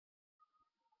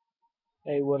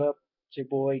Hey, what up? It's your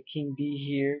boy King D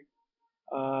here.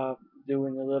 Uh,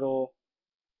 doing a little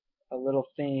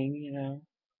thing,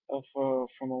 from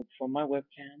my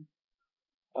webcam.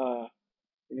 Gonna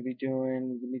be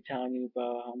telling you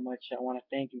about how much I want to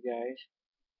thank you guys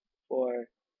for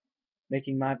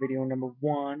making my video number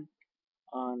one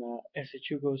on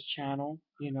Esachuco's channel.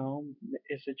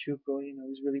 Esachuco,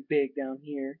 he's really big down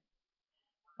here.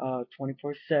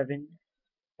 24/7.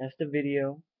 That's the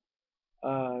video.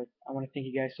 I want to thank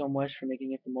you guys so much for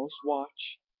making it the most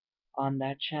watch on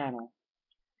that channel.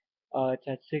 It's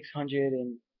at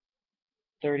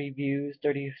 630 views,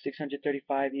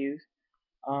 635 views.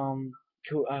 Um,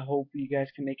 cool. I hope you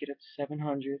guys can make it up to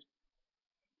 700.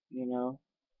 You know.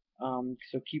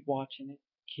 So keep watching it.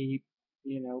 Keep,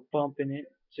 bumping it.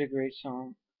 It's a great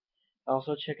song.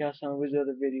 Also check out some of his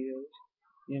other videos.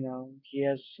 He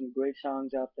has some great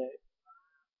songs out there.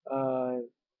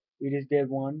 We just did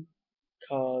one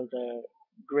called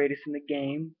 "Greatest in the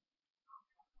Game."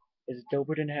 It's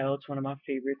doper than hell. It's one of my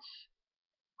favorites.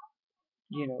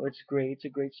 It's great. It's a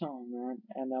great song, man.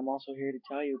 And I'm also here to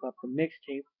tell you about the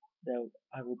mixtape that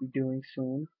I will be doing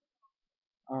soon.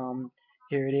 Um,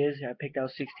 Here it is. I picked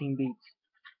out 16 beats.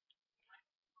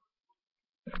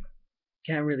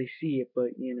 Can't really see it,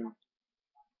 but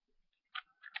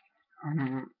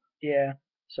yeah.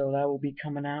 So that will be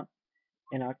coming out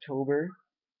in October.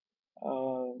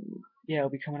 Yeah, it'll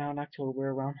be coming out in October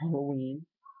around Halloween.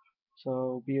 So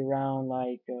it'll be around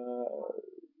like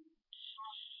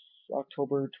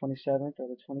October 27th or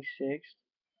the 26th.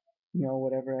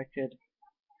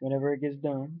 Whenever it gets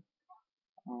done.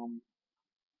 Um,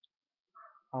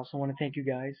 I also want to thank you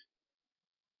guys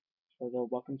for the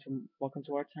welcome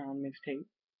to our town mixtape.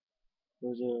 It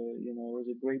was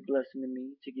a great blessing to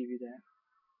me to give you that.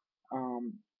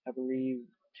 I believe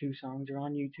two songs are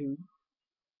on YouTube.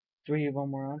 Three of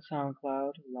them are on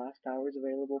SoundCloud. Last hour is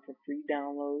available for free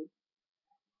download.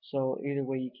 So either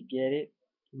way you could get it,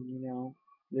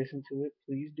 listen to it,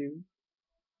 please do.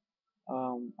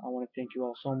 I want to thank you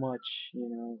all so much,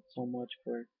 so much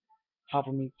for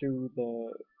helping me through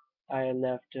the. I had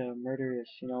left Murder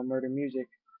Music.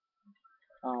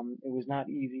 It was not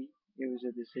easy. It was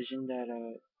a decision that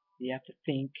you have to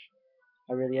think.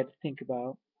 I really had to think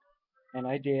about, and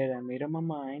I did. I made up my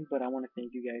mind, but I want to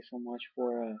thank you guys so much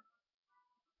for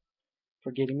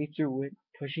getting me through it,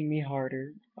 pushing me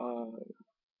harder,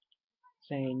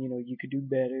 saying, you could do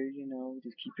better,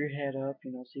 just keep your head up,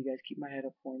 so you guys keep my head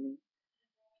up for me.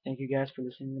 Thank you guys for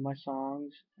listening to my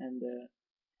songs, and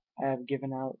I have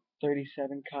given out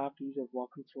 37 copies of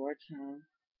Welcome to Our Town.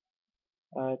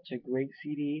 It's a great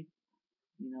CD,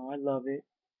 I love it,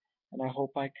 and I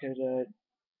hope I could,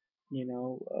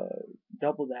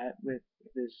 double that with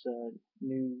this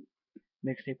new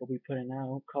mixtape I'll be putting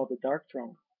out called The Dark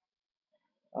Throne.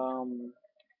 Um,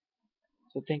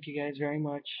 so thank you guys very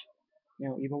much.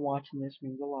 Even watching this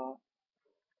means a lot.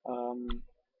 Um,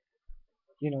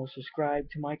 Subscribe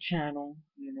to my channel.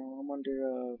 I'm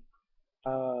under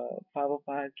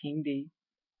 505 King D.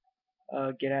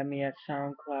 Get at me at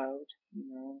SoundCloud.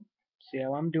 See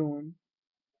how I'm doing.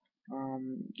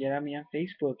 Get at me on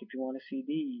Facebook if you want a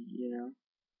CD.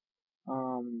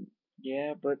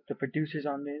 Yeah, but the producers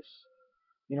on this,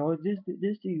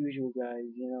 this the usual guys.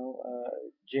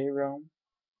 J Realm,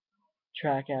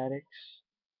 Track Addicts,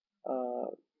 uh,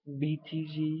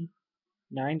 BTG,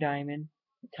 Nine Diamond,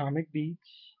 Atomic Beats.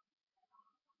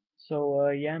 So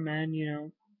yeah, man.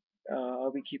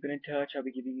 I'll be keeping in touch. I'll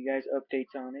be giving you guys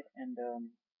updates on it, and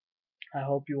I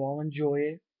hope you all enjoy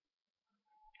it.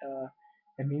 Uh,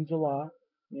 it means a lot.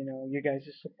 You guys'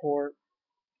 support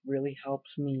really helps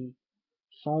me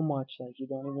so much. Like you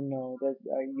don't even know that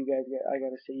I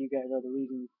gotta say, you guys are the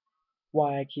reason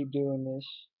why I keep doing this.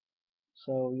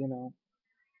 So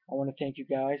I want to thank you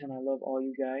guys, and I love all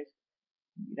you guys.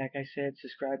 Like I said,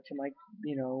 subscribe to my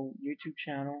YouTube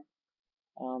channel.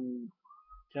 Um,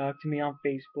 Talk to me on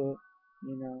Facebook.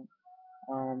 You know,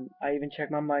 I even check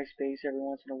my MySpace every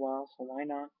once in a while, so why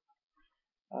not?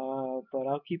 But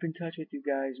I'll keep in touch with you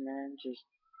guys, man. Just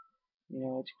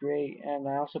it's great, and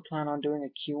I also plan on doing a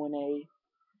Q&A.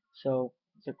 So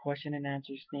it's a question and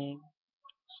answers thing.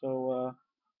 So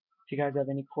if you guys have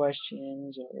any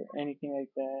questions or anything like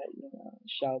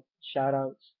that, shout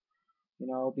outs.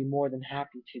 I'll be more than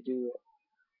happy to do it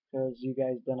because you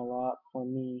guys done a lot for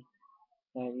me,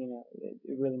 and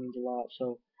it really means a lot.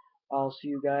 So I'll see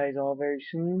you guys all very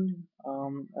soon.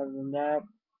 Other than that,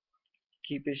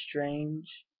 keep it strange.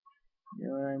 You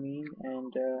know what I mean?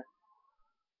 And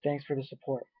thanks for the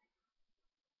support.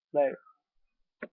 Later.